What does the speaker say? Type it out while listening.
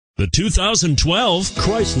The 2012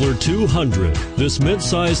 Chrysler 200. This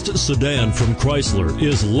mid-sized sedan from Chrysler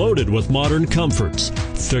is loaded with modern comforts.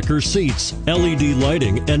 Thicker seats, LED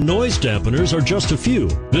lighting, and noise dampeners are just a few.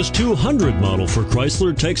 This 200 model for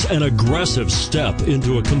Chrysler takes an aggressive step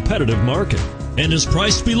into a competitive market and is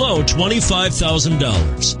priced below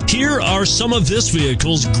 $25,000. Here are some of this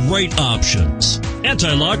vehicle's great options: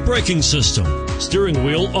 anti-lock braking system, steering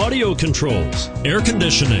wheel audio controls, air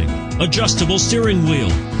conditioning, adjustable steering wheel,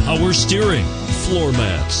 power steering, floor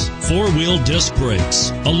mats, four-wheel disc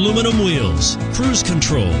brakes, aluminum wheels, cruise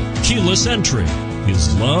control, keyless entry.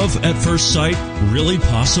 Is love at first sight really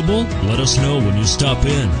possible? Let us know when you stop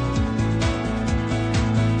in.